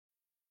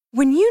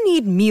When you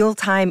need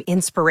mealtime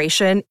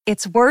inspiration,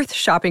 it's worth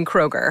shopping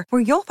Kroger,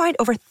 where you'll find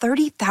over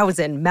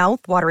 30,000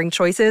 mouth-watering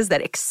choices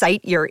that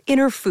excite your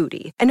inner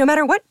foodie. And no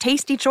matter what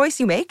tasty choice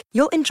you make,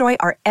 you'll enjoy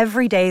our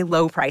everyday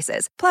low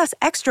prices, plus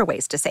extra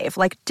ways to save,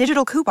 like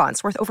digital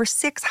coupons worth over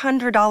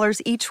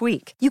 $600 each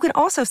week. You can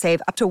also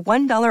save up to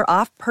 $1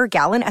 off per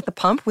gallon at the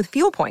pump with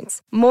fuel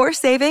points. More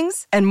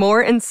savings and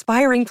more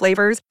inspiring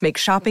flavors make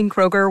shopping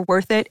Kroger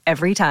worth it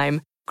every time.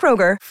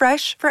 Kroger,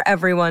 fresh for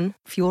everyone.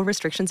 Fuel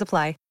restrictions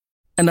apply.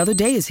 Another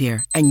day is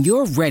here, and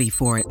you're ready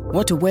for it.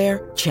 What to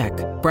wear? Check.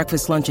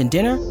 Breakfast, lunch, and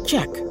dinner?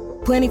 Check.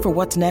 Planning for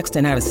what's next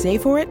and how to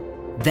save for it?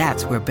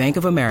 That's where Bank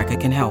of America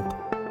can help.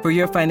 For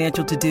your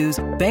financial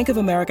to-dos, Bank of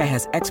America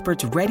has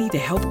experts ready to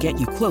help get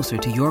you closer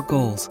to your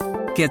goals.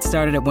 Get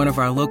started at one of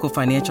our local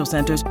financial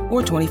centers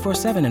or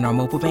 24/7 in our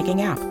mobile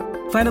banking app.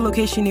 Find a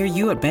location near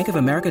you at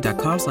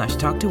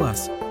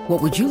bankofamerica.com/talktous.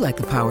 What would you like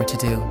the power to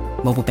do?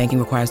 Mobile banking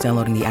requires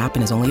downloading the app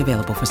and is only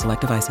available for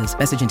select devices.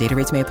 Message and data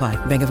rates may apply.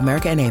 Bank of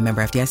America N.A.,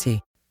 member FDIC.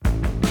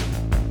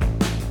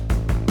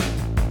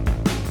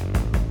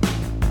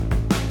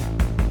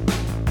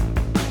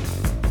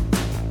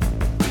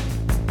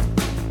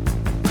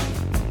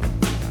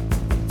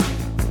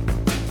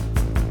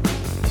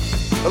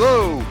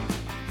 Hello,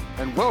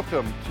 and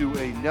welcome to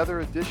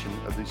another edition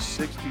of the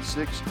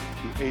 66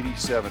 to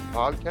 87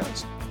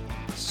 podcast.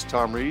 This is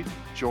Tom Reed,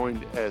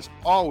 joined as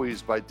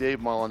always by Dave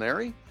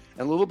Molinari.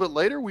 And a little bit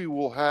later, we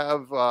will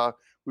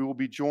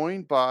be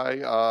joined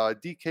by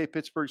DK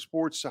Pittsburgh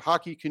Sports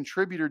hockey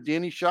contributor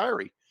Danny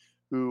Shirey,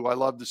 who I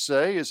love to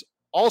say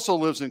also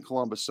lives in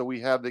Columbus. So we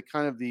have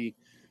the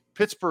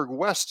Pittsburgh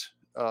West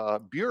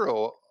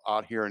bureau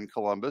out here in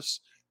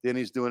Columbus.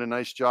 Danny's doing a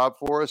nice job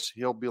for us.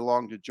 He'll be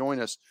along to join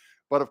us.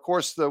 But of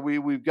course,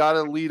 we've got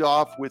to lead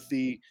off with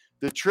the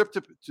trip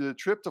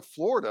to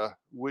Florida,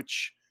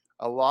 which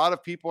a lot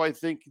of people, I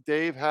think,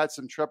 Dave, had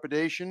some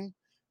trepidation.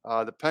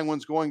 The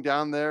Penguins going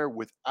down there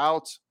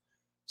without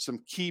some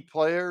key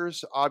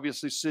players,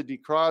 obviously Sidney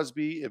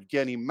Crosby,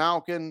 Evgeny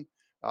Malkin.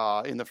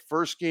 In the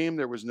first game,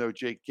 there was no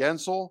Jake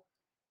Gensel.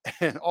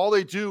 And all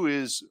they do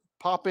is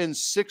pop in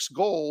 6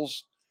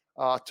 goals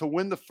to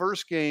win the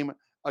first game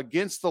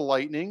against the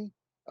Lightning,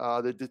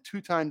 the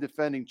two-time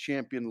defending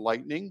champion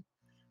Lightning.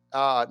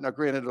 Now,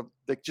 granted,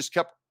 they just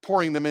kept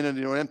pouring them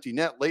into an empty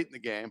net late in the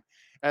game.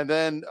 And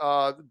then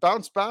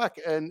bounced back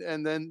and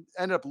then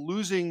ended up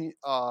losing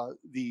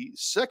the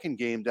second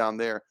game down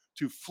there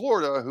to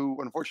Florida,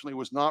 who unfortunately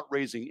was not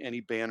raising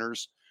any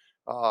banners.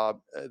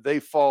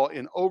 They fall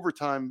in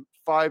overtime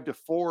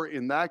 5-4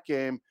 in that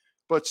game.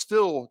 But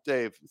still,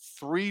 Dave,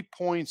 3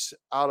 points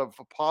out of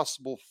a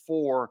possible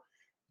 4,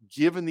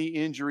 given the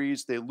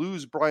injuries. They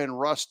lose Brian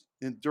Rust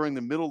during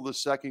the middle of the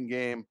second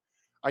game.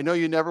 I know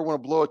you never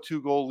want to blow a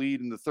 2-goal lead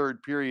in the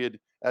third period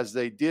as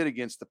they did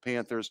against the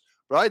Panthers,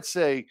 but I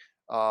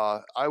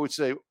would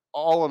say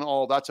all in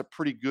all, that's a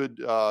pretty good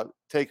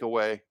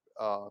takeaway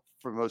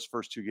from those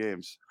first 2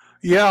 games.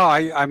 Yeah,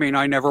 I mean,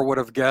 I never would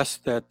have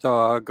guessed that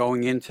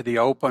going into the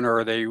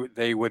opener,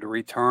 they would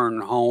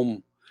return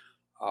home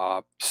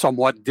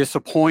somewhat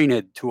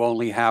disappointed to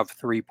only have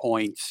 3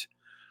 points.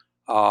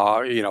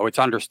 It's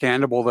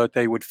understandable that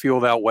they would feel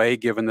that way,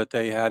 given that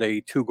they had a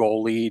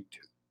 2-goal lead,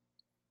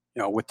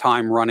 with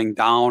time running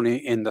down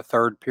in the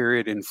third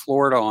period in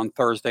Florida on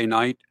Thursday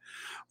night.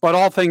 But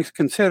all things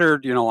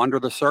considered, under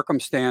the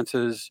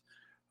circumstances,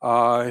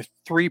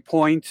 3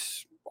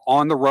 points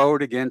on the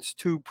road against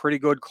 2 pretty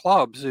good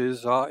clubs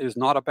is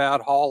not a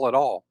bad haul at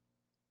all.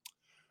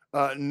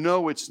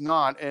 No, it's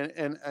not.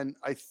 And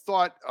I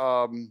thought,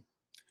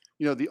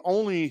 the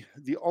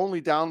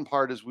only down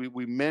part, as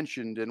we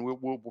mentioned, and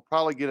we'll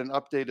probably get an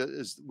update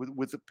is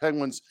with the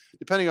Penguins,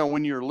 depending on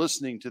when you're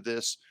listening to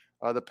this.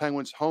 The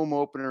Penguins' home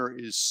opener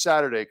is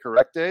Saturday,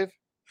 correct, Dave?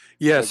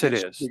 Yes, it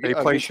is. They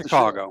play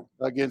Chicago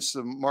against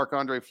the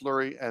Marc-Andre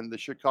Fleury and the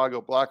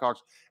Chicago Blackhawks,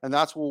 and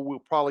that's where we'll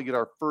probably get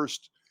our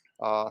first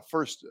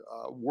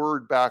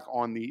word back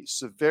on the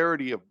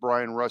severity of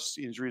Brian Rust's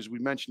injuries. We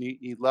mentioned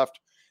he left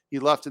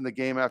in the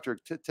game after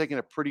taking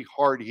a pretty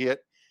hard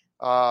hit.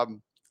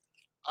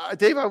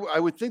 Dave, I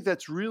would think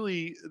that's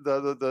really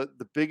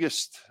the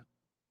biggest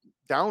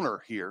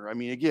downer here. I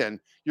mean, again,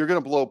 you're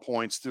going to blow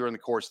points during the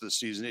course of the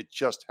season. It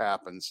just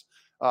happens.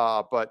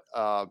 But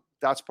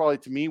that's probably,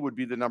 to me, would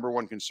be the number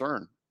one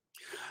concern.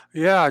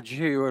 Yeah,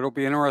 it'll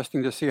be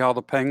interesting to see how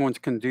the Penguins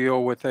can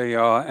deal with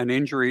an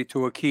injury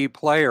to a key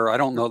player. I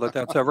don't know that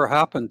that's ever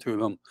happened to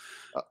them.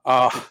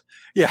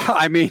 Yeah,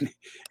 I mean,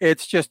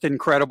 it's just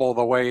incredible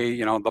the way,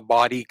 the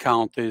body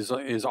count is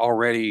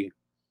already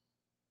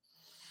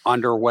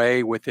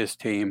underway with this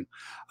team.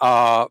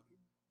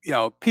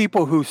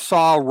 People who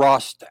saw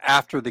Rust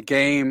after the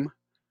game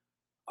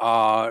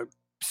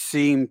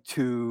seem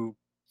to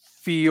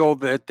feel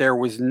that there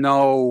was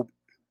no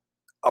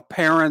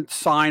apparent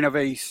sign of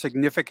a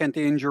significant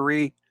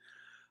injury.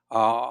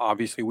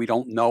 Obviously, we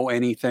don't know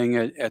anything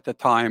at the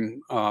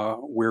time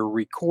we're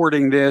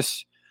recording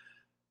this.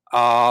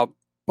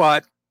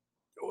 But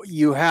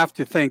you have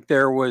to think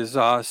there was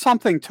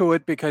something to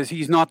it, because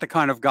he's not the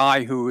kind of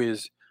guy who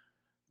is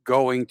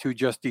going to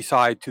just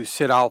decide to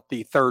sit out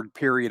the third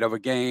period of a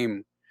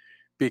game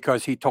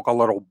because he took a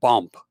little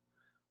bump.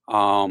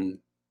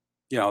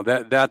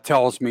 That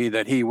tells me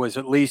that he was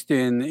at least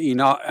in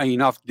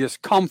enough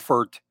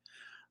discomfort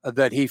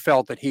that he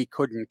felt that he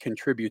couldn't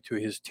contribute to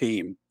his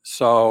team.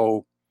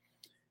 So,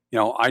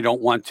 I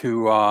don't want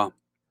to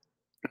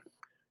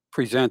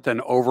present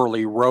an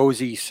overly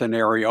rosy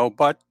scenario,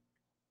 but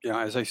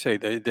as I say,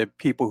 the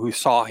people who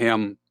saw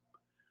him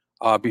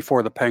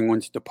before the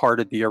Penguins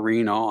departed the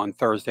arena on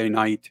Thursday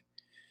night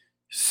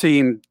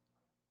seemed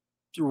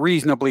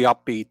reasonably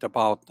upbeat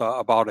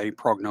about a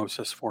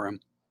prognosis for him.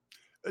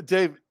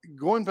 Dave,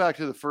 going back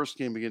to the first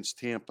game against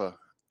Tampa,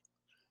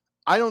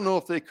 I don't know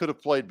if they could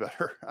have played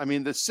better. I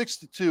mean, the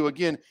 6-2,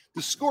 again,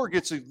 the score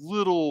gets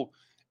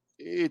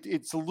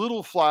it's a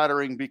little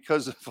flattering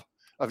because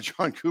of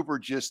John Cooper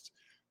just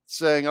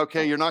saying,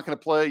 okay, you're not going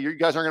to play, you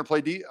guys aren't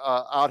going to play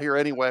out here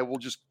anyway. We'll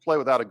just play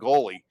without a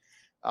goalie.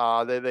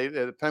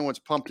 The Penguins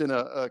pumped in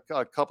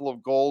a couple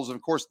of goals. And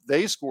of course,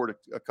 they scored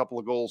a couple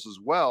of goals as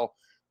well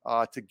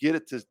to get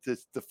it to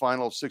the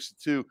final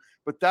 6-2.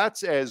 But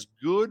that's as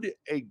good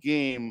a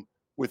game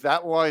with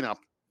that lineup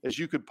as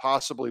you could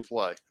possibly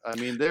play. I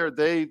mean,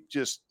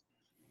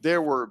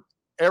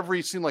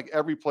 seemed like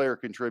every player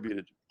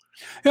contributed.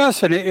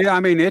 Yes, and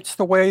it's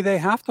the way they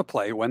have to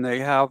play when they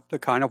have the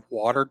kind of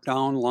watered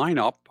down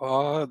lineup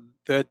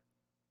that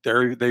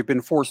they've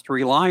been forced to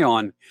rely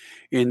on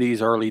in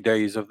these early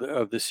days of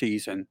the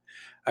season.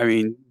 I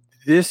mean,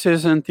 this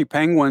isn't the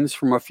Penguins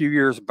from a few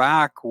years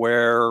back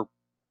where,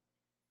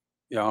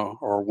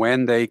 or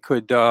when they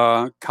could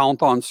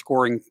count on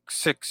scoring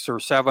 6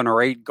 or 7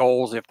 or 8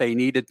 goals if they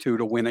needed to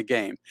win a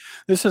game.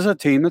 This is a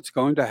team that's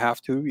going to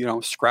have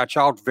to, scratch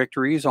out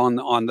victories on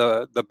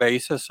the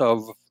basis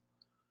of,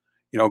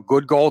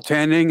 good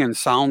goaltending and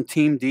sound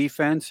team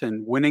defense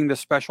and winning the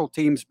special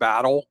teams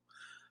battle.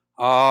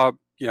 The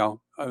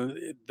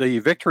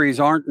victories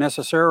aren't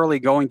necessarily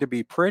going to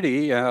be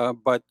pretty,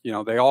 but,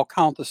 they all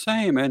count the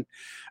same. And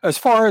as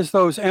far as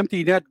those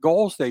empty net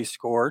goals they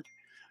scored,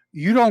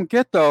 you don't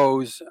get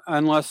those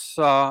unless,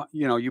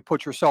 you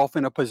put yourself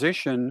in a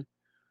position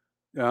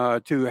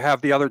to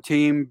have the other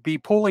team be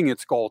pulling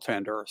its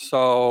goaltender.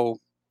 So,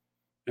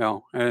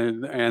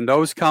 and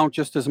those count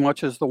just as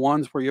much as the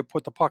ones where you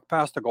put the puck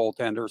past the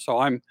goaltender. So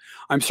I'm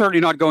certainly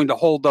not going to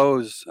hold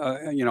those,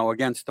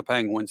 against the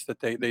Penguins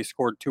that they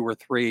scored 2 or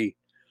 3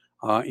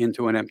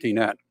 into an empty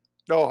net.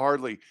 No,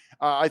 hardly.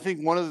 I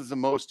think one of the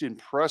most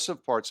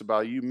impressive parts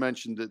about it, you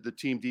mentioned the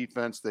team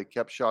defense, they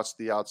kept shots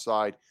to the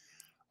outside.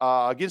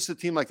 Against a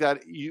team like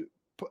that,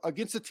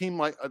 against a team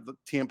like the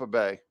Tampa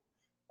Bay,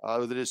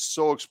 that is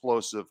so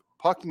explosive,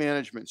 puck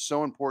management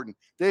so important.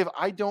 Dave,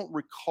 I don't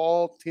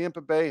recall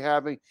Tampa Bay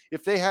having,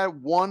 if they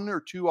had 1 or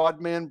 2 odd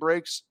man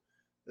breaks,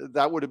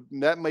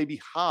 that may be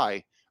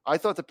high. I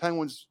thought the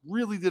Penguins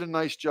really did a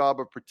nice job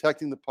of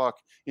protecting the puck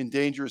in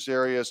dangerous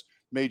areas,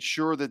 made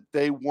sure that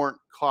they weren't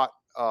caught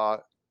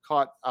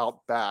out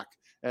back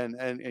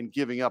and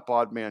giving up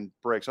odd man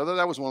breaks. I thought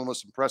that was one of the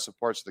most impressive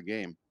parts of the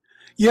game.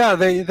 Yeah,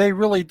 they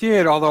really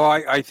did. Although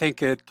I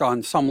think it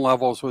on some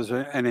levels was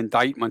an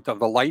indictment of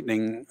the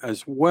Lightning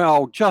as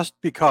well, just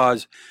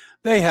because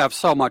they have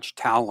so much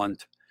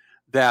talent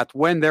that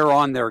when they're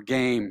on their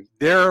game,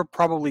 they're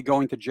probably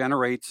going to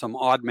generate some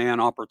odd man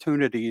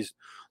opportunities,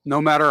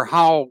 no matter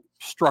how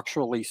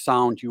structurally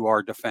sound you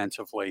are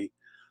defensively.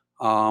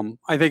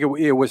 I think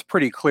it was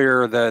pretty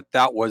clear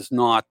that was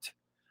not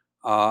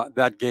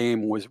that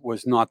game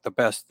was not the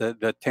best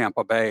that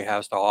Tampa Bay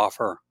has to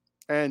offer.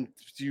 And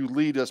you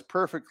lead us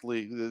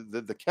perfectly.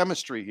 The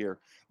chemistry here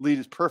lead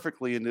us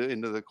perfectly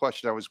into the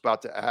question I was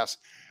about to ask.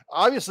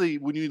 Obviously,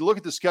 when you look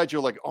at the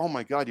schedule, like, oh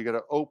my God, you got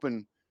to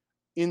open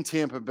in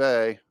Tampa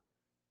Bay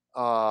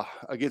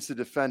against the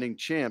defending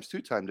champs,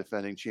 2-time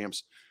defending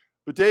champs.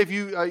 But Dave,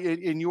 you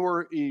in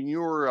your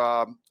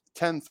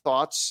 10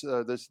 thoughts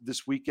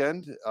this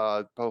weekend,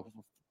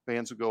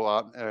 fans will go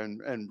out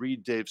and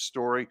read Dave's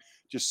story,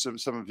 just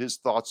some of his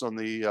thoughts on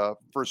the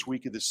first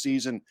week of the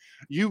season.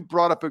 You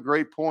brought up a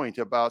great point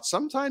about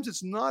sometimes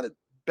it's not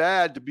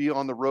bad to be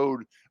on the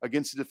road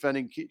against the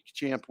defending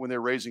champ when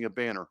they're raising a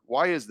banner.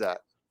 Why is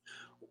that?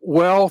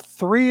 Well,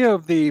 3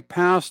 of the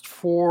past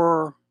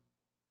 4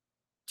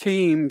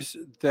 teams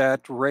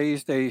that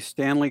raised a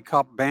Stanley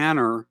Cup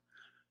banner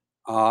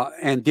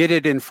and did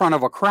it in front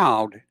of a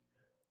crowd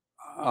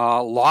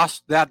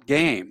lost that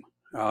game.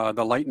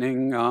 The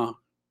Lightning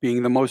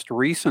being the most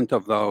recent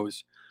of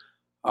those.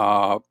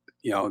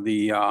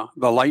 The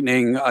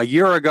Lightning a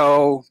year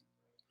ago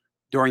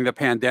during the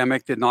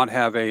pandemic did not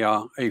have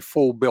a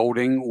full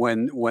building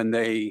when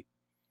they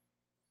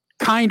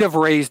kind of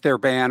raised their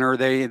banner.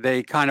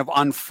 They kind of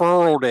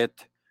unfurled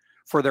it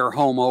for their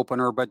home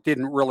opener, but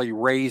didn't really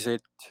raise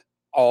it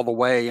all the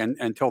way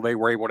until they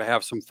were able to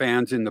have some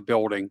fans in the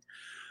building.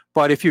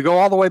 But if you go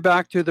all the way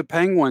back to the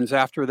Penguins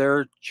after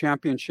their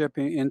championship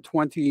in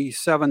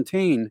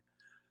 2017,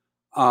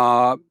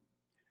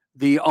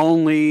 the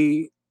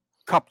only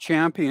Cup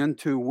champion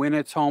to win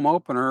its home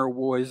opener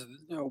was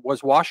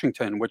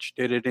Washington, which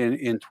did it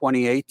in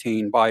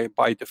 2018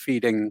 by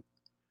defeating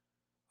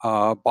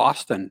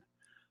Boston.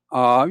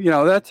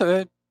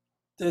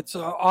 It's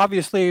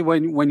obviously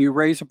when you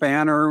raise a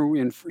banner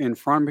in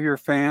front of your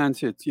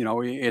fans, it's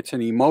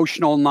an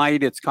emotional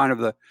night. It's kind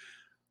of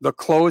the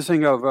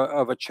closing of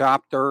a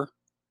chapter,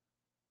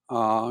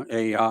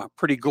 a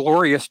pretty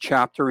glorious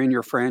chapter in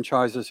your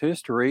franchise's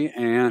history,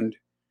 and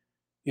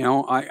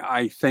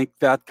I think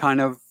that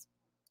kind of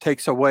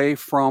takes away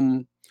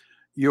from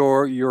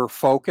your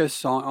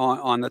focus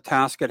on the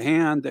task at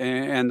hand,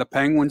 and the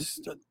Penguins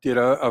did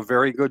a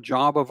very good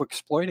job of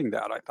exploiting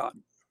that, I thought.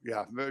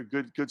 Yeah, very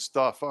good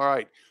stuff. All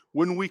right.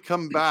 When we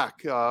come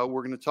back,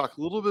 we're going to talk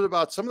a little bit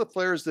about some of the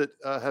players that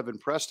have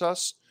impressed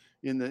us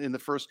in the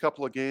first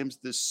couple of games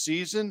this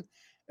season,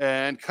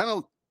 and kind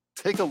of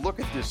take a look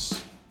at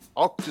this.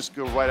 I'll just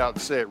go right out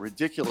and say it: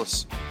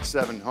 ridiculous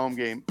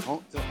 7-game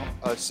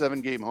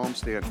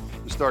homestand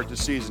to start the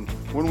season.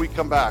 When we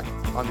come back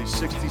on the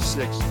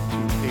 66 to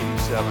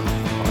 87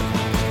 podcast.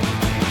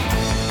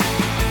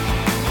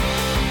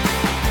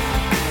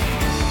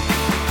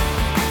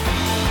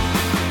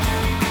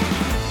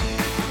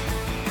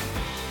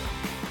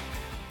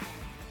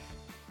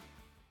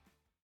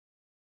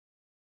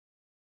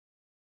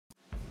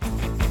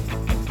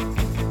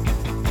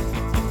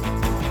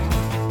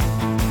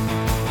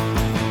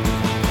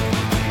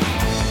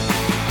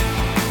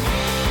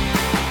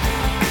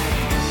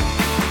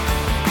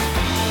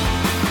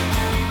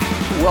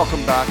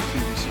 Welcome back to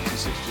the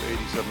 66 to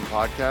 87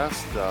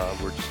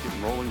 podcast. We're just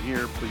getting rolling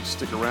here. Please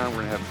stick around.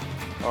 We're going to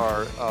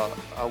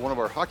have one of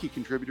our hockey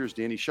contributors,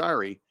 Danny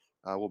Shirey,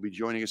 will be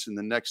joining us in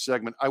the next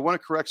segment. I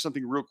want to correct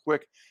something real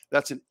quick.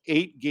 That's an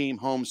 8-game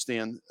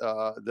homestand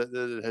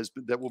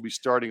that will be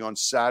starting on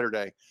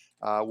Saturday.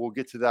 We'll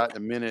get to that in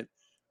a minute.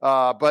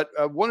 But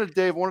I wanted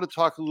to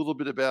talk a little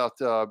bit about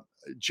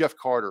Jeff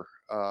Carter,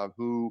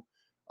 who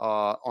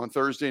on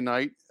Thursday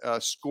night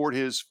scored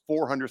his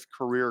 400th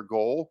career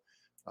goal.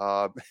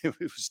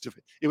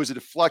 It was a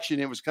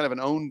deflection. It was kind of an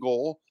own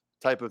goal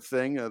type of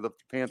thing. The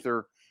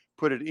Panther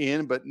put it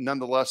in, but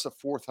nonetheless, a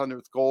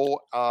 400th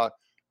goal.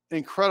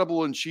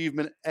 Incredible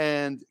achievement.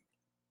 And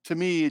to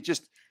me,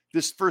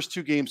 this first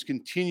 2 games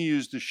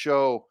continues to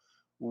show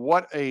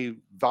what a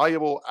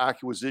valuable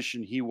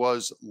acquisition he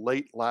was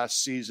late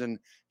last season.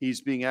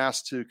 He's being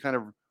asked to kind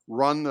of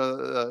run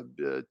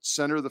the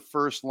center of the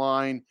first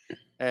line.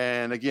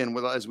 And again,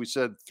 as we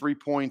said, 3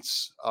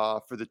 points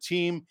for the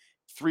team.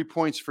 3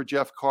 points for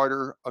Jeff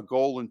Carter, a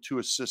goal and 2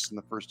 assists in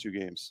the first 2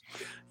 games.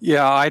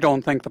 Yeah, I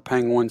don't think the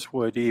Penguins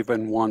would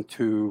even want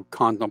to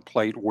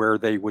contemplate where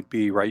they would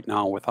be right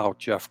now without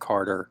Jeff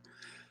Carter.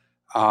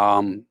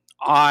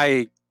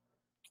 I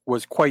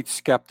was quite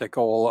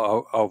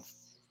skeptical of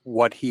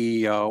what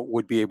he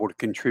would be able to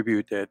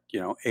contribute at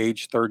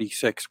age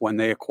 36 when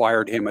they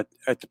acquired him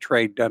at the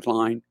trade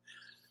deadline.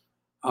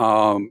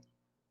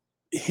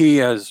 He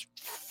has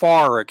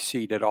far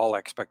exceeded all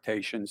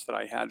expectations that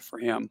I had for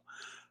him.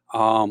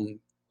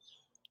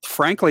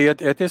 Frankly,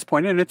 at this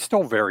point, and it's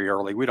still very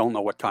early, we don't know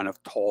what kind of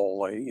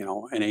toll an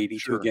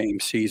 82-game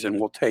season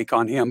will take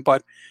on him.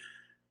 But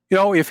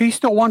if he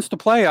still wants to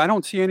play, I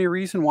don't see any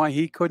reason why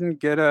he couldn't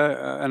get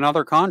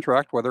another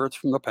contract, whether it's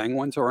from the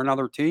Penguins or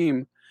another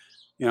team,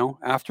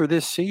 after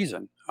this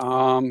season.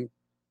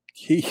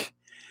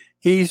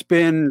 He's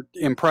been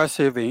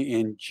impressive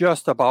in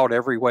just about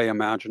every way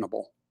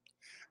imaginable.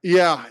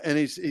 Yeah, and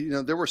he's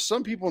there were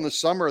some people in the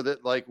summer that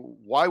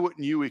why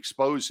wouldn't you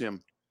expose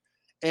him?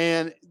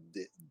 And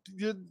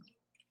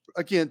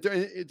again,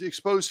 it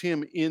exposed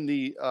him in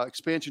the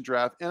expansion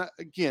draft. And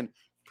again,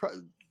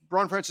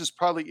 Ron Francis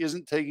probably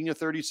isn't taking a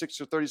 36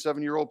 or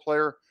 37-year-old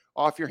player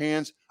off your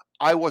hands.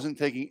 I wasn't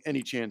taking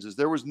any chances.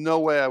 There was no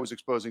way I was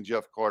exposing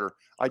Jeff Carter.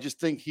 I just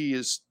think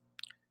he's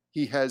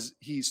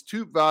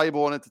too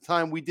valuable. And at the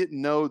time, we didn't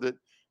know that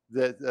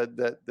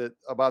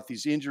about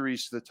these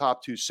injuries to the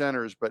top 2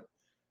 centers. But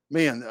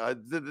man,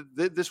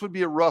 this would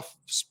be a rough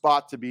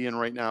spot to be in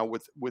right now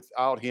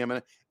without him.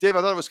 And Dave,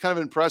 I thought it was kind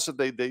of impressive.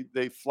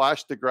 They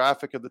flashed the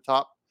graphic of the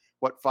top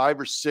 5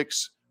 or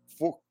 6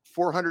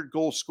 400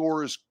 goal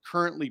scorers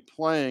currently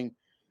playing.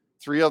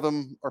 3 of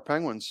them are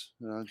Penguins.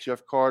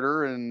 Jeff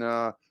Carter and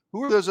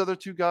who are those other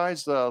 2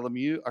 guys?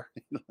 Lemieux.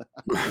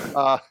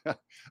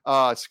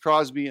 It's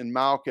Crosby and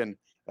Malkin.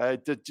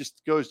 It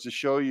just goes to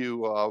show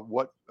you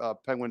what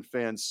Penguin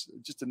fans.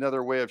 Just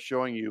another way of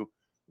showing you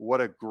what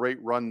a great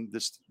run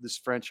this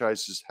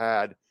franchise has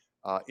had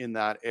in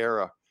that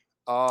era.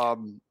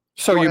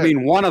 So you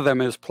mean one of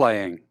them is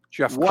playing?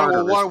 Jeff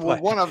Carter is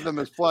playing. One of them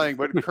is playing,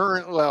 but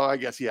currently, well, I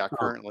guess, yeah,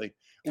 currently.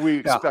 We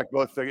expect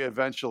both to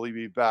eventually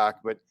be back.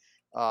 But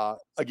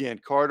again,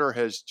 Carter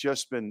has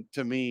just been,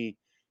 to me,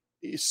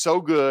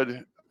 so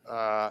good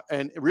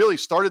and it really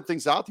started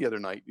ththings out the other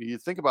night. You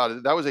think about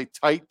it, that was a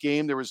tight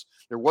game. There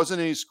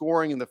wasn't any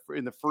scoring in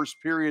the first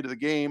period of the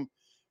game.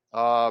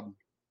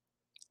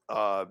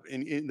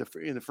 In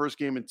the first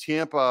game in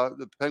Tampa,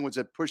 the Penguins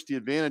had pushed the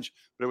advantage,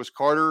 but it was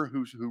Carter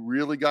who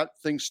really got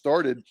things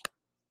started,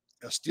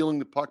 stealing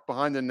the puck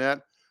behind the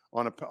net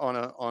on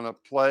a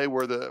play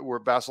where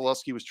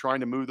Vasilevsky was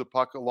trying to move the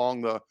puck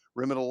along the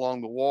rim and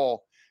along the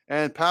wall,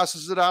 and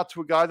passes it out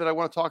to a guy that I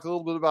want to talk a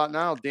little bit about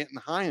now, Danton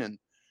Heinen.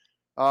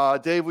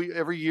 Dave,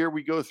 every year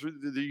we go through,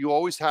 you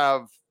always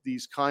have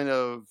these kind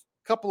of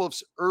couple of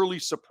early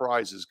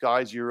surprises,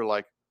 guys. You're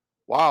like,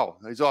 wow,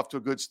 he's off to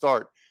a good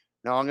start.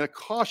 Now I'm going to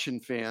caution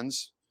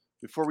fans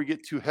before we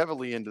get too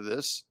heavily into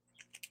this,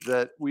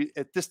 that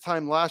at this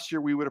time last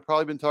year, we would have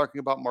probably been talking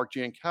about Mark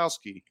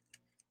Jankowski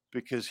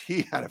because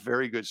he had a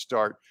very good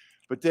start.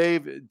 But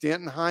Dave,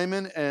 Danton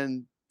Heinen,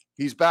 and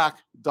he's back,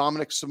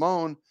 Dominic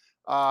Simone,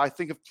 I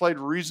think have played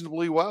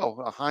reasonably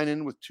well.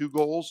 Heinen with 2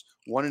 goals,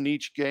 1 in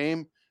each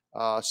game.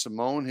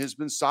 Simone has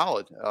been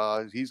solid.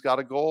 He's got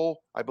a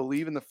goal, I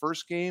believe, in the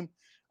first game,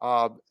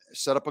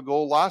 set up a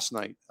goal last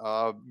night.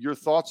 Your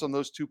thoughts on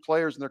those 2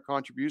 players and their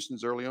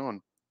contributions early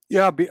on?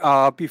 Yeah,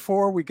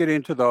 before we get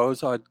into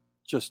those, I'd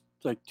just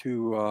like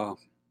to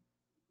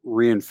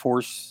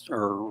reinforce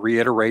or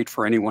reiterate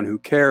for anyone who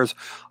cares.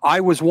 I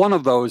was one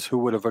of those who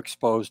would have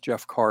exposed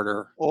Jeff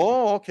Carter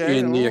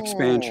in the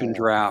expansion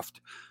draft.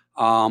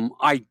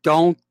 I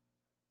don't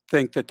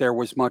think that there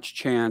was much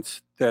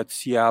chance that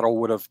Seattle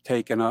would have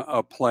taken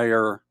a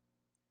player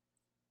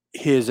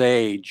his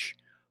age,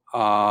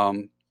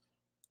 unless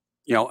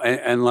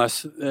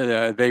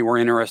they were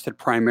interested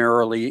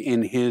primarily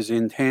in his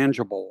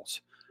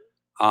intangibles.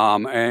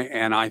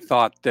 And I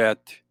thought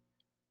that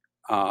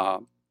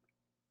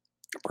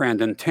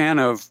Brandon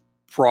Tanev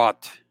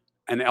brought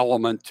an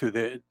element to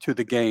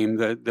the game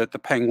that the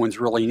Penguins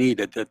really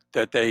needed,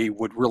 that they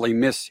would really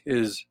miss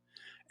his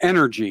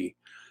energy.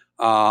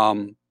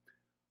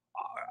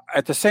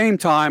 At the same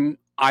time,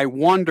 I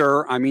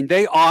wonder,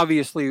 they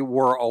obviously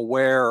were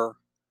aware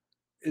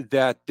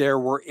that there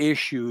were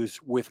issues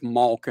with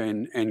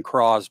Malkin and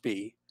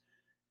Crosby.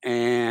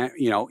 And,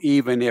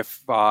 even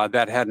if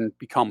that hadn't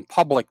become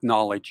public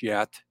knowledge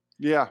yet.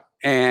 Yeah.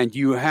 And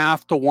you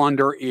have to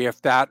wonder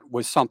if that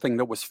was something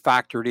that was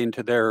factored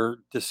into their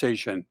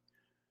decision.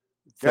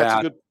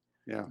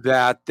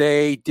 That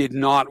they did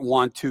not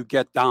want to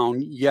get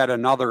down yet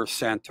another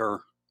center,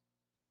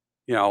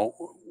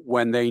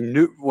 when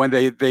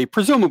they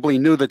presumably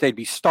knew that they'd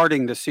be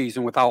starting the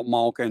season without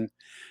Malkin,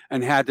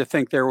 and had to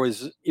think there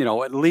was,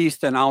 at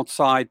least an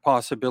outside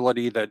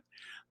possibility that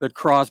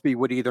Crosby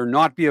would either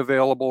not be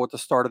available at the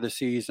start of the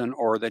season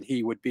or that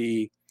he would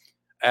be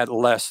at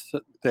less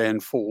than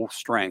full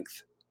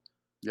strength.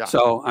 Yeah.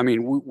 So,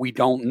 we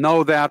don't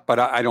know that, but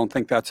I don't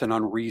think that's an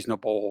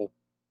unreasonable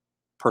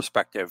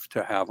perspective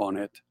to have on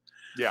it.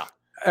 Yeah.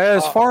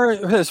 As far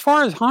as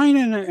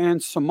Heinen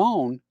and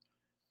Simone,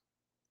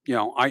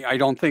 I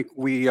don't think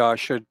we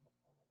should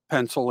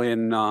pencil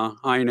in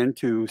Heinen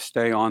to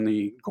stay on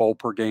the goal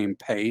per game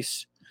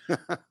pace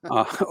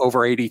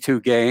over 82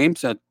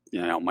 games. That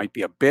might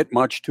be a bit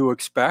much to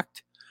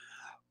expect,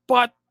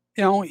 but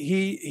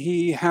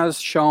he has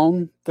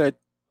shown that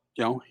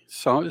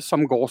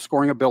some goal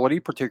scoring ability,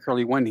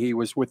 particularly when he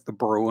was with the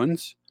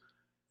Bruins.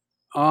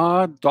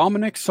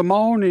 Dominic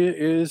Simone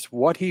is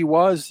what he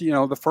was,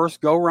 the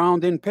first go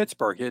round in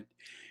Pittsburgh.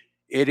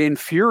 It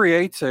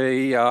infuriates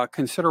a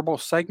considerable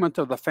segment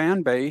of the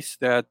fan base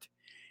that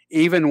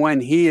even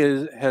when he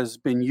has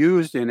been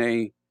used in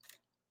a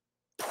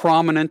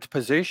prominent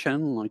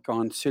position, like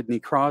on Sidney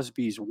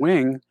Crosby's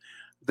wing,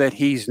 that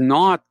he's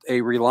not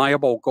a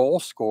reliable goal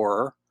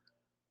scorer,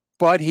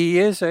 but he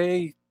is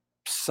a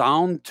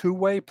sound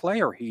two-way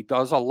player. He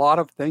does a lot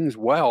of things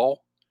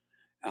well.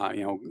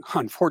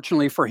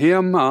 Unfortunately for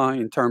him,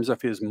 in terms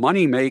of his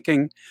money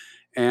making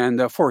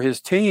and for his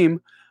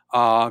team,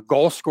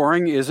 goal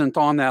scoring isn't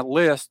on that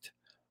list,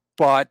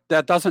 but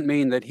that doesn't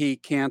mean that he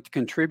can't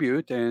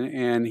contribute.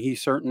 And he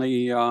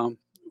certainly,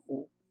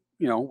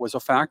 was a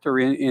factor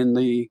in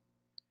the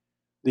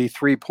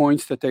 3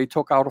 points that they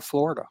took out of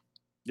Florida.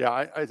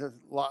 Yeah,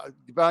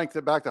 back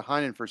to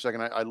Heinen for a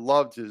second. I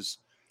loved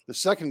the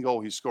second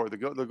goal he scored,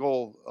 the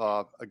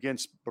goal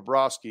against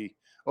Bobrovsky,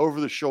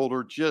 over the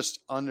shoulder, just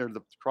under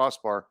the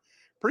crossbar.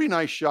 Pretty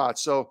nice shot.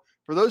 So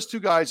for those 2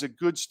 guys, a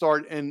good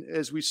start. And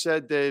as we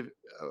said, Dave,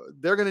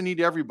 they're going to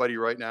need everybody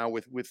right now.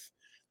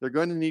 They're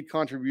going to need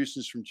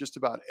contributions from just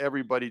about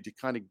everybody to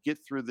kind of get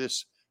through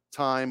this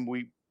time.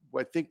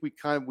 I think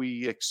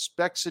we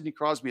expect Sidney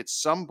Crosby at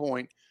some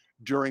point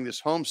during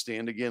this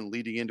homestand, again,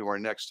 leading into our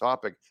next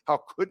topic. How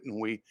couldn't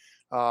we?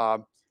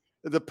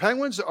 The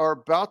Penguins are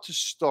about to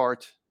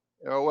start.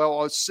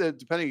 Well,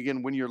 depending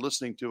again when you're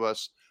listening to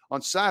us,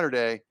 on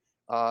Saturday,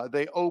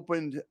 they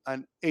opened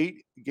an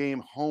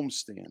 8-game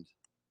homestand.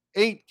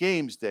 8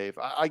 games, Dave.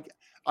 I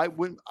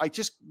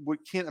just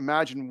can't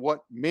imagine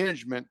what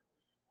management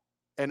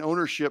and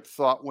ownership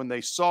thought when they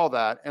saw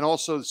that, and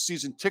also the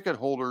season ticket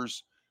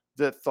holders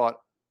that thought,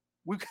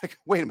 wait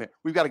a minute,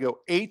 we've got to go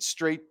 8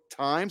 straight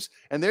times,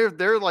 and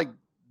they're like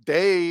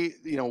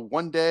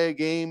 1 day a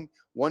game,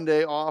 1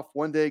 day off,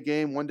 1 day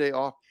game, 1 day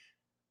off.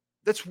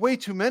 That's way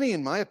too many,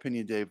 in my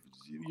opinion, Dave.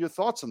 Your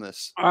thoughts on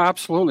this?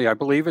 Absolutely. I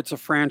believe it's a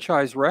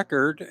franchise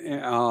record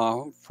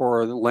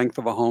for the length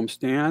of a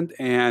homestand.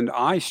 And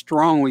I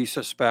strongly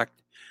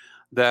suspect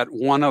that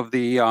one of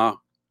the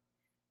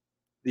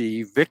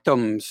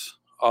victims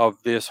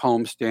of this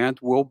homestand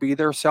will be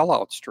their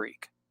sellout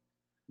streak.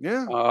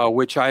 Yeah.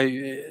 which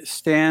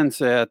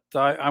stands at,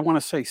 I want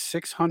to say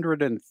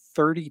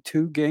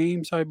 632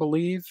 games, I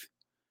believe.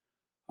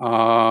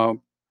 That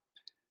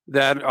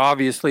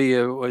obviously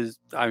it was,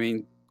 I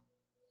mean,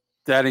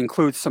 that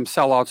includes some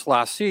sellouts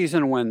last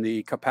season when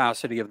the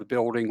capacity of the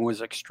building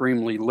was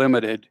extremely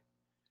limited,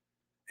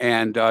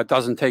 and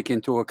doesn't take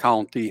into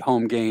account the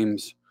home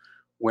games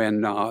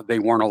when they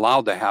weren't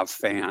allowed to have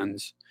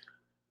fans.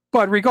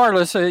 But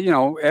regardless,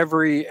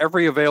 every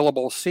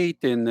available seat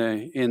in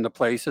the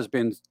place has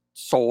been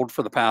sold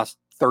for the past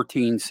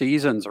 13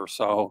 seasons or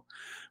so,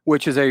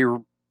 which is a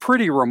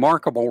pretty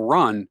remarkable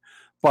run.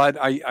 But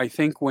I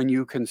think when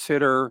you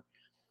consider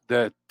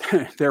that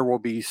there will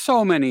be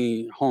so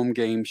many home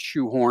games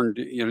shoehorned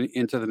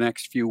into the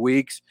next few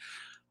weeks,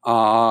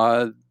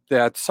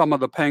 that some of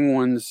the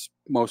Penguins'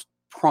 most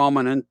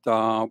prominent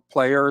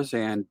players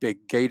and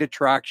big gate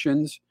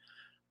attractions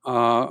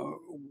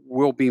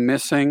will be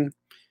missing.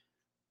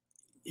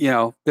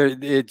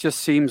 It just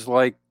seems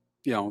like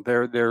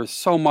there's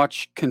so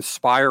much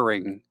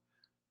conspiring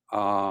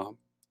to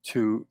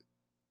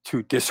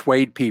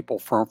dissuade people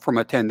from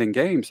attending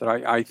games that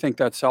I think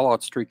that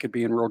sellout streak could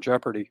be in real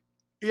jeopardy.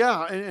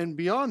 Yeah, and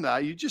beyond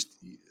that,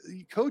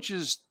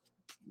 coaches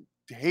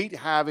hate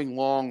having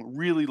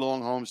really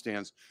long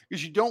homestands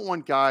because you don't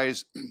want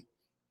guys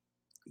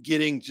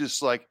getting you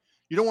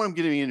don't want them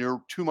getting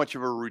into too much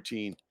of a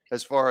routine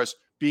as far as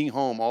being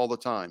home all the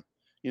time.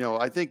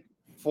 I think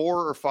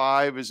 4 or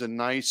 5 is a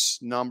nice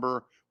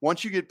number.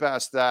 Once you get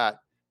past that,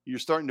 you're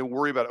starting to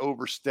worry about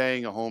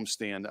overstaying a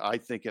homestand, I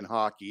think, in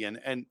hockey.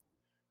 And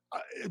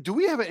do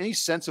we have any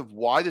sense of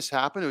why this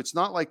happened? It's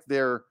not like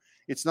they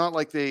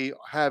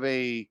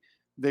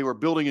were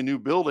building a new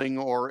building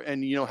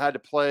and had to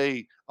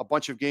play a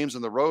bunch of games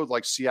on the road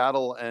like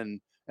Seattle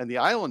and the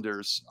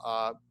Islanders.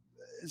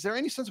 Is there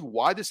any sense of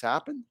why this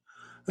happened?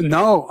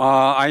 No,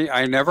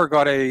 I never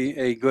got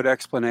a good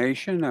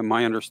explanation. And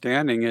my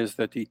understanding is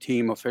that the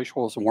team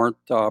officials weren't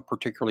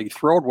particularly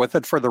thrilled with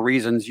it for the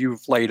reasons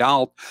you've laid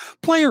out.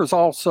 Players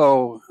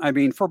also, I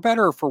mean, for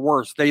better or for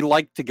worse, they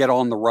like to get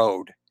on the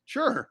road.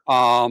 Sure.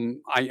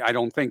 I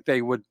don't think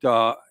they would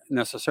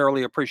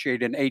necessarily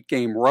appreciate an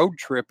 8-game road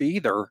trip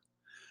either.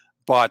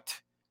 But,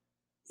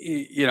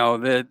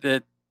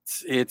 that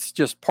it's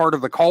just part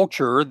of the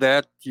culture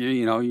that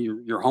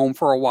you're home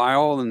for a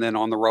while and then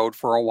on the road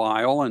for a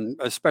while, and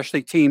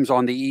especially teams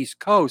on the East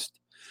Coast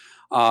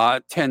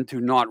tend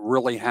to not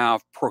really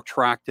have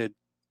protracted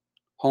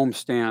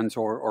homestands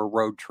or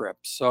road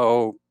trips.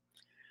 So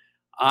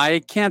I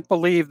can't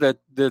believe that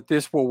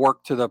this will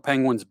work to the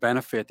Penguins'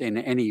 benefit in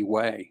any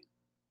way.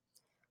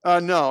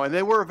 No, and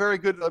they were a very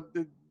good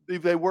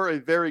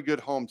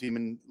home team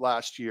in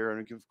last year,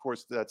 and of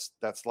course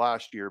that's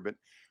last year, but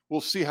we'll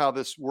see how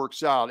this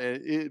works out.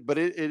 But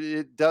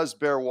it does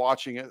bear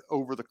watching it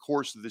over the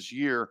course of this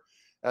year,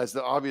 as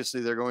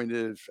obviously they're going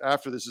to,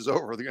 after this is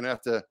over, they're going to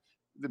have to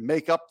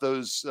make up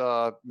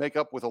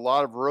with a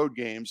lot of road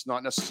games,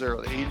 not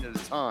necessarily 8 at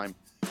a time.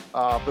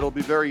 But it'll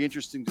be very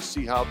interesting to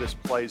see how this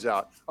plays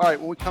out. All right,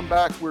 when we come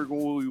back,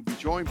 we'll be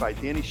joined by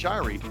Danny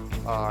Shirey,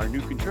 our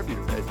new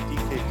contributor at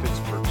DK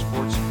Pittsburgh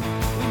Sports.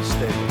 Please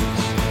stay with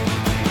us.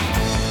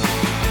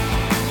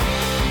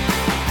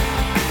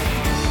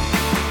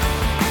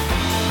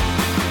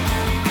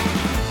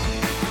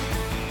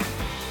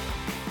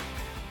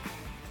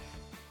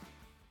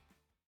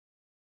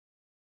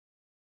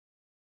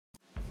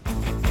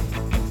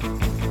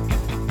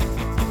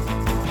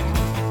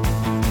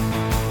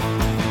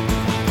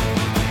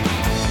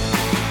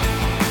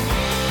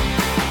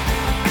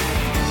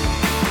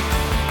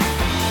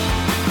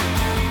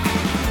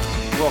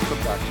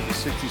 Welcome back to the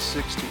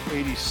 66 to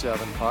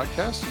 87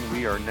 podcast, and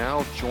we are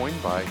now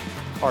joined by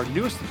our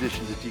newest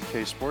addition to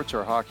DK Sports,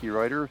 our hockey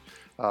writer,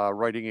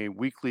 writing a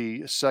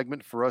weekly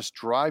segment for us,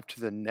 Drive to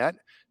the Net,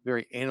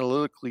 very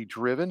analytically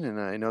driven, and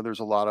I know there's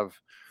a lot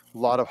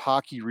of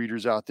hockey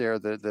readers out there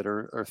that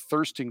are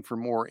thirsting for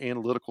more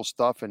analytical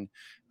stuff, and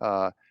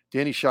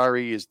Danny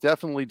Shirey is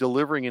definitely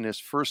delivering in his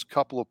first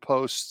couple of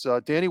posts.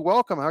 Danny,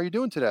 welcome. How are you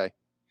doing today?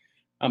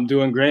 I'm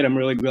doing great. I'm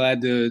really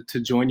glad to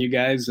join you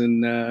guys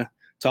and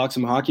talk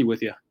some hockey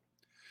with you.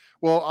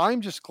 Well,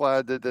 I'm just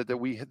glad that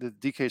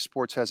DK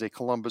Sports has a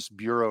Columbus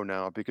bureau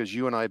now, because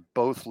you and I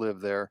both live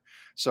there.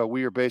 So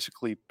we are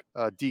basically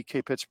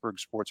DK Pittsburgh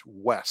Sports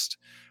West.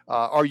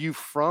 Are you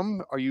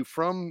from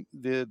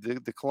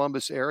the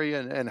Columbus area,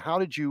 and how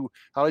did you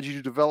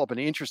develop an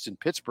interest in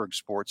Pittsburgh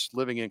sports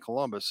living in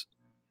Columbus?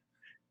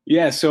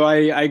 Yeah, so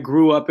I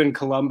grew up in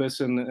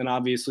Columbus and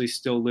obviously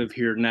still live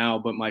here now,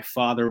 but my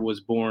father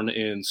was born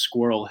in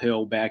Squirrel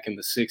Hill back in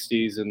the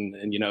 60s,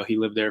 and he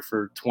lived there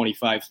for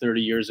 25, 30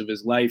 years of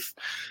his life.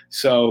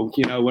 So,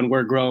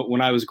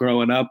 when I was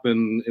growing up,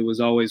 and it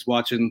was always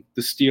watching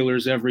the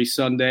Steelers every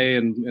Sunday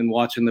and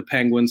watching the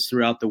Penguins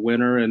throughout the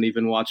winter, and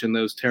even watching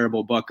those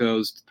terrible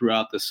Buccos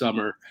throughout the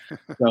summer.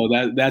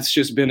 So that's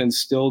just been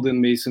instilled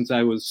in me since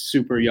I was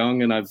super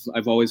young, and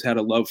I've always had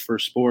a love for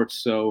sports.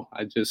 So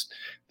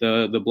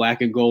the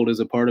black and gold is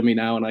a part of me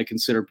now, and I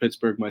consider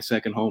Pittsburgh my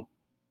second home.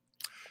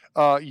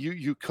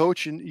 You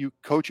coach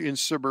in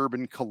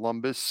suburban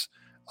Columbus.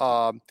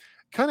 Kind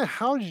of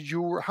how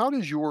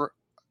does your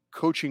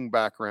coaching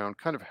background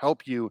kind of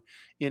help you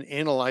in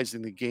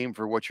analyzing the game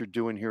for what you're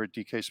doing here at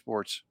DK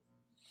Sports?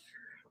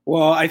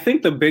 Well, I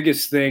think the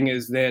biggest thing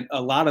is that a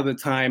lot of the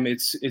time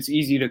it's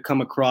easy to come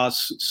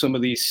across some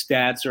of these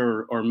stats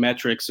or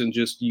metrics and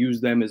just use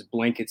them as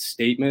blanket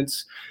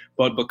statements.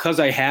 But because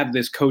I have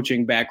this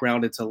coaching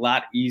background, it's a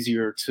lot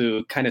easier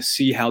to kind of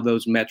see how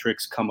those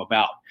metrics come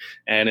about.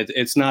 And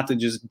it's not to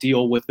just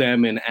deal with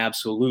them in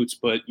absolutes,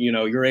 but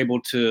you're able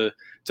to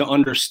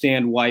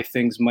understand why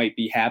things might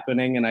be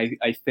happening. And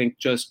I think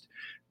just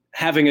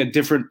having a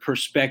different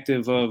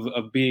perspective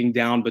of being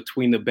down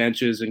between the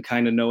benches and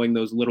kind of knowing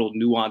those little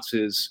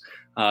nuances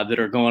that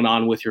are going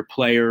on with your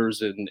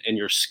players and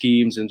your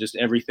schemes and just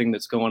everything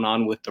that's going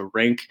on with the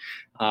rink.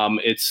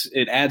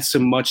 It adds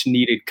some much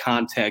needed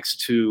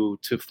context to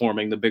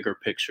forming the bigger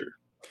picture.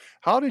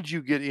 How did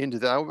you get into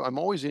that? I'm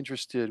always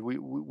interested.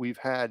 We've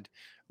had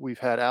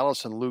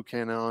Allison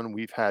Lucan on,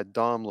 we've had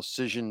Dom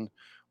Lucian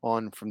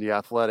on from The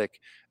Athletic,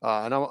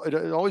 and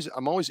I'm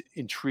always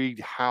intrigued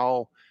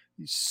how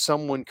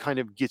someone kind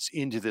of gets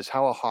into this,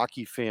 how a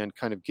hockey fan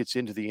kind of gets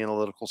into the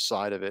analytical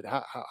side of it.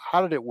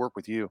 How did it work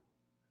with you?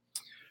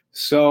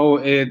 So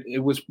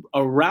it was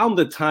around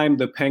the time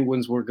the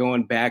Penguins were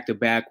going back to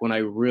back when I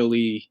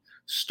really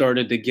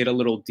started to get a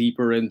little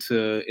deeper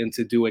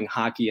into doing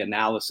hockey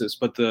analysis.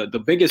 But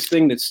the biggest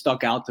thing that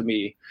stuck out to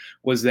me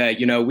was that,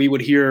 we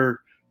would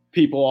hear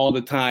people all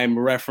the time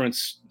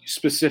reference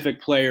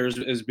specific players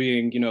as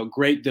being,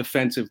 great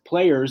defensive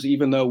players,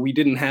 even though we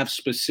didn't have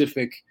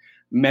specific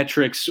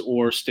metrics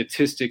or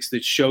statistics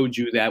that showed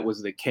you that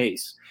was the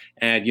case.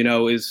 And,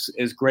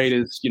 as great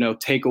as,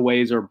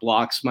 takeaways or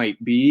blocks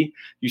might be,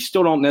 you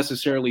still don't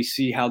necessarily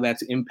see how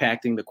that's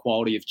impacting the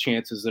quality of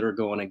chances that are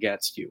going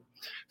against you.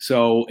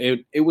 So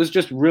it was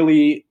just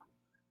really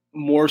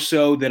more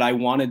so that I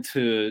wanted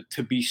to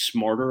be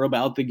smarter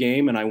about the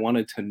game and I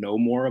wanted to know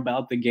more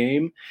about the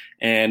game.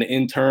 And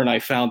in turn, I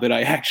found that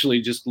I actually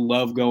just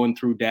love going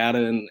through data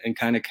and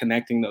kind of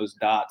connecting those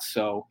dots.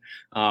 So,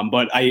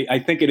 but I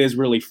think it is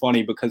really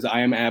funny because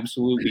I am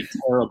absolutely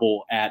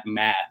terrible at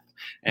math.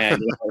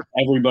 And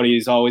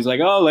everybody's always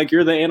like, oh, like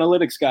you're the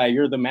analytics guy,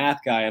 you're the math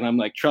guy. And I'm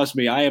like, trust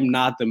me, I am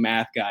not the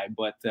math guy.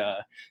 But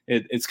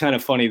it's kind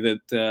of funny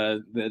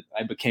that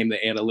I became the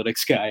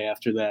analytics guy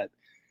after that.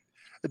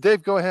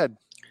 Dave, go ahead.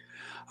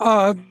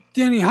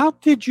 Danny, how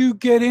did you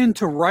get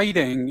into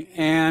writing?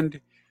 And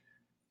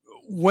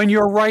when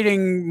you're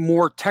writing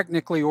more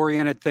technically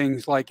oriented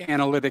things like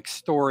analytics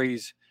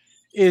stories,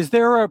 is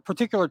there a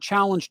particular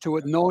challenge to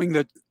it, knowing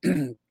that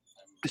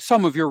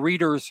some of your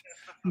readers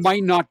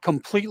might not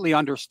completely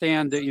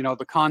understand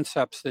the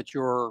concepts that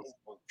you're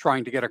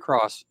trying to get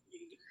across?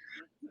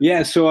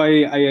 Yeah, so I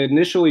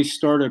initially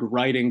started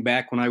writing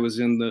back when I was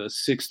in the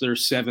 6th or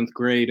 7th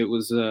grade. It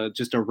was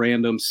just a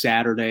random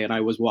Saturday, and I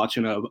was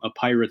watching a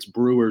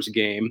Pirates-Brewers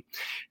game.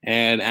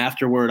 And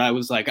afterward, I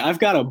was like, I've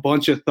got a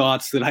bunch of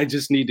thoughts that I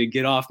just need to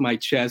get off my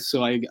chest.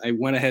 So I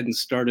went ahead and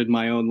started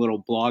my own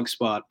little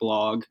Blogspot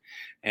blog.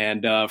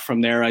 And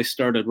from there, I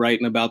started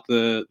writing about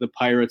the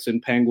Pirates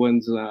and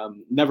Penguins.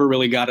 Never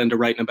really got into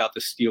writing about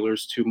the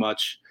Steelers too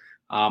much.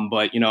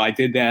 But, I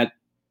did that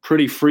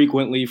pretty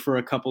frequently for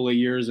a couple of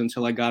years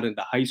until I got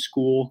into high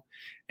school.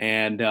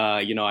 And,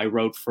 I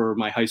wrote for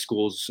my high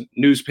school's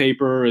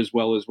newspaper as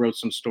well as wrote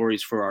some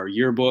stories for our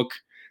yearbook.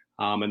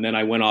 And then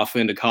I went off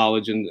into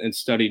college and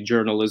studied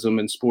journalism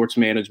and sports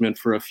management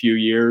for a few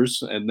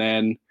years. And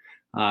then,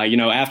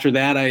 after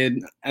that,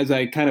 as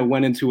I kind of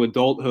went into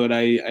adulthood,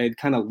 I had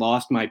kind of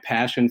lost my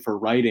passion for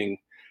writing.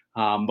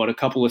 But a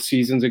couple of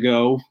seasons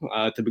ago,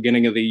 at the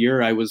beginning of the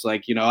year, I was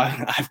like,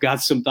 I've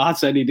got some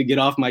thoughts I need to get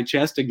off my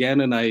chest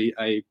again. And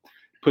I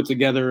put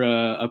together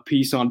a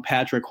piece on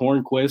Patrick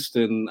Hornquist,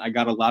 and I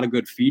got a lot of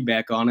good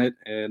feedback on it.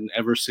 And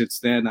ever since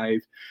then,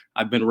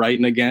 I've been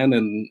writing again.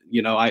 And,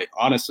 I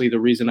honestly, the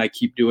reason I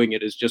keep doing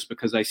it is just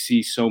because I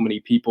see so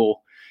many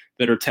people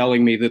that are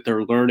telling me that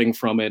they're learning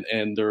from it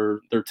and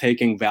they're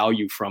taking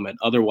value from it.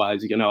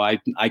 Otherwise,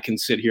 I can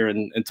sit here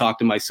and talk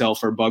to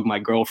myself or bug my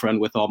girlfriend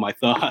with all my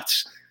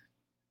thoughts.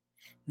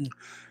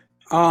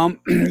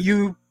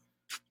 You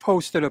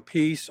posted a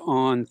piece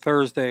on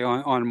Thursday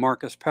on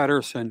Marcus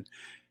Pettersson.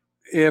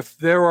 If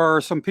there are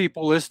some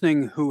people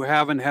listening who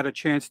haven't had a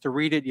chance to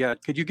read it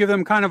yet, could you give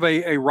them kind of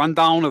a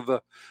rundown of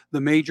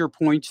the major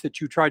points that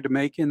you tried to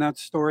make in that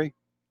story?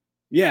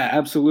 Yeah,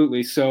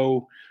 absolutely.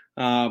 So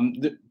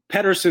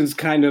Pettersson's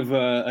kind of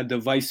a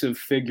divisive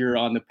figure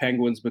on the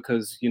Penguins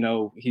because,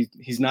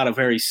 he's not a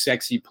very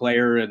sexy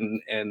player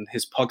and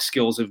his puck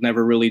skills have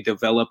never really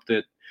developed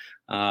it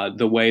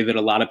the way that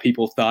a lot of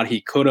people thought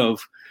he could have.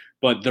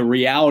 But the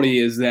reality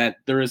is that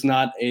there is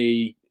not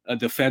a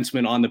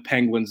defenseman on the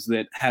Penguins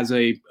that has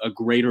a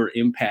greater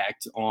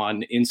impact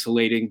on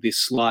insulating the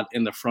slot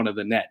in the front of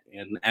the net.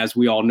 And as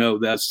we all know,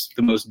 that's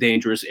the most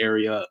dangerous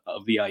area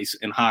of the ice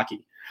in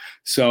hockey.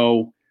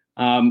 So,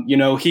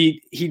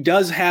 he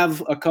does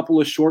have a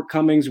couple of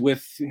shortcomings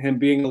with him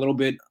being a little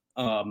bit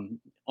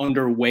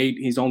underweight.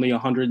 He's only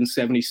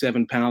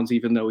 177 pounds,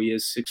 even though he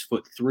is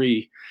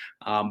 6'3".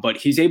 But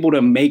he's able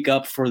to make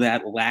up for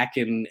that lack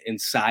in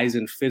size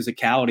and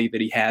physicality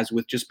that he has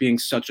with just being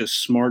such a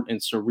smart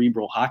and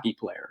cerebral hockey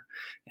player.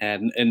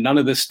 And none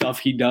of the stuff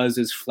he does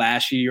is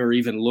flashy or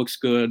even looks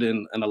good.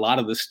 And a lot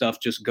of the stuff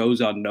just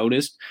goes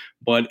unnoticed,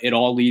 but it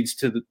all leads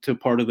to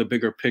part of the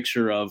bigger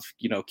picture of,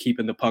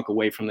 keeping the puck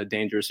away from the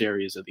dangerous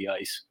areas of the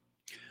ice.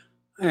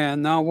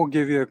 And now we'll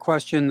give you a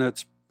question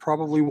that's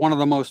probably one of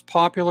the most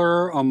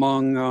popular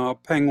among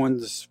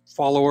Penguins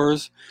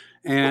followers,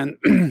 and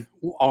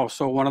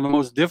also one of the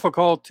most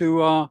difficult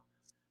to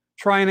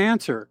try and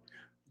answer.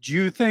 Do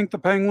you think the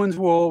Penguins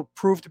will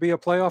prove to be a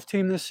playoff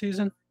team this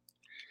season?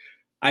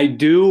 I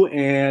do,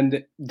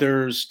 and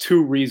there's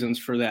two reasons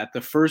for that. The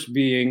first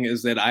being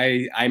is that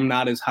I'm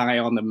not as high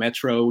on the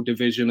Metro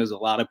division as a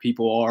lot of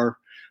people are.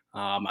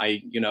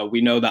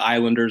 We know the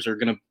Islanders are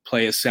going to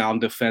play a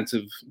sound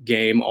defensive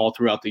game all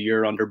throughout the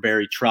year under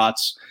Barry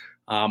Trotz.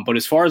 But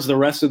as far as the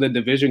rest of the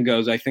division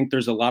goes, I think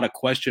there's a lot of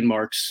question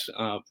marks,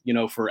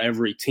 for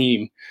every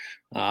team.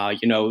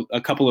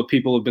 A couple of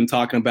people have been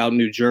talking about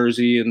New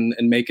Jersey and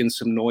making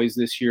some noise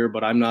this year,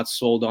 but I'm not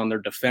sold on their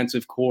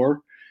defensive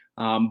core.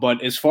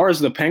 But as far as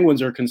the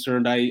Penguins are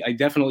concerned, I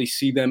definitely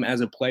see them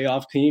as a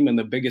playoff team. And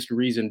the biggest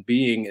reason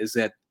being is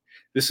that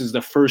this is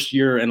the first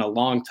year in a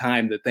long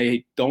time that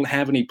they don't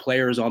have any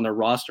players on their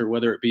roster,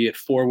 whether it be at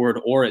forward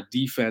or at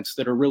defense,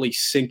 that are really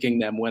sinking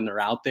them when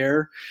they're out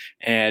there.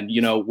 And,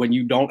 when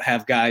you don't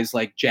have guys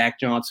like Jack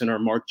Johnson or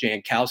Mark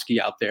Jankowski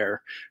out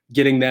there,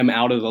 getting them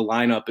out of the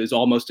lineup is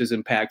almost as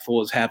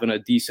impactful as having a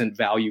decent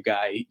value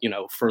guy,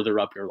 further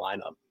up your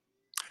lineup.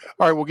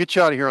 All right, we'll get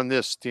you out of here on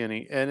this,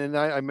 Danny. And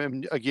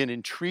I'm again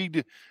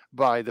intrigued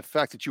by the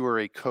fact that you are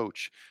a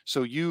coach.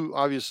 So you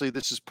obviously,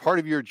 this is part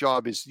of your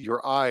job, is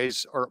your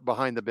eyes are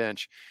behind the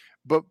bench.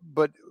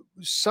 But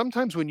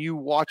sometimes when you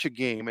watch a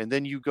game and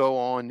then you go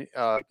on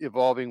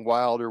Evolving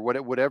Wild or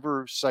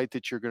whatever site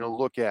that you're going to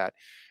look at,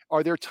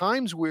 are there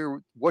times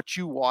where what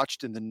you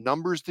watched and the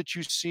numbers that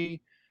you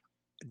see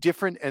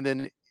different? And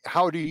then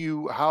how do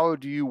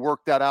you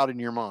work that out in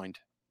your mind?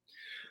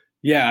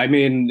 Yeah, I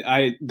mean,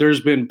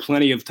 there's been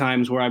plenty of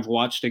times where I've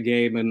watched a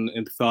game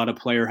and thought a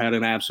player had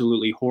an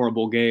absolutely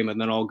horrible game, and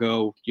then I'll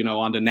go,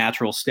 on to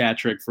Natural Stat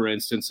Trick, for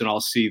instance, and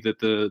I'll see that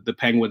the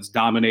Penguins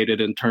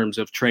dominated in terms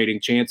of trading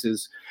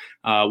chances.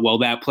 Well,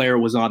 that player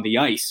was on the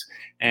ice,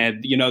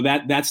 and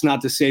that's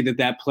not to say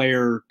that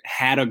player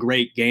had a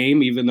great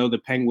game, even though the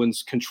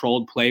Penguins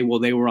controlled play while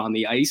they were on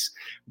the ice.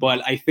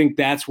 But I think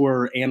that's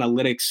where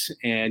analytics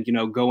and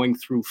going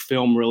through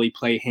film really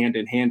play hand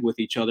in hand with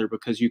each other,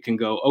 because you can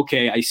go,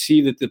 okay, I see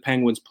that the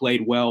Penguins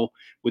played well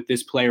with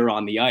this player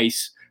on the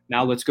ice.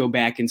 Now let's go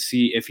back and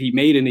see if he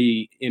made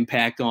any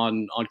impact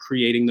on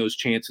creating those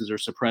chances or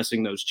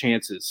suppressing those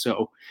chances.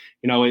 So,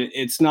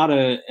 it's not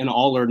an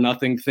all or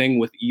nothing thing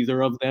with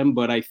either of them,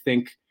 but I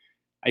think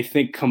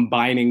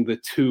combining the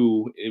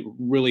two, it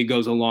really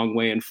goes a long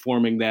way in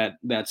forming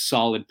that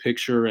solid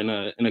picture and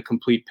a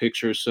complete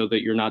picture, so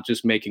that you're not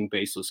just making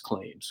baseless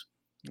claims.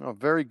 Oh,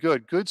 very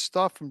good. Good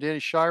stuff from Danny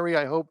Shirey.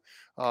 I hope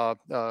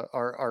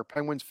our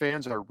Penguins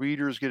fans, our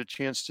readers, get a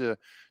chance to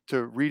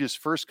read his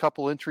first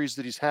couple entries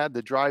that he's had,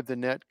 the Drive the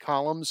Net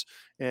columns,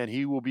 and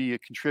he will be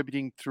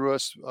contributing through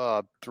us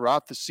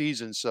throughout the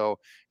season. So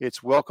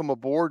it's welcome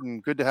aboard,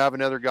 and good to have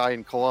another guy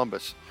in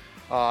Columbus.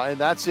 And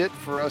that's it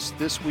for us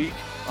this week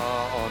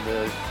on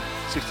the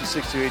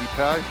 66 to 80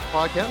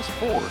 podcast.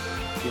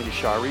 For Danny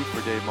Shirey,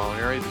 for Dave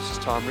Molinari, this is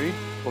Tom Reed.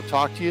 We'll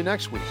talk to you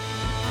next week.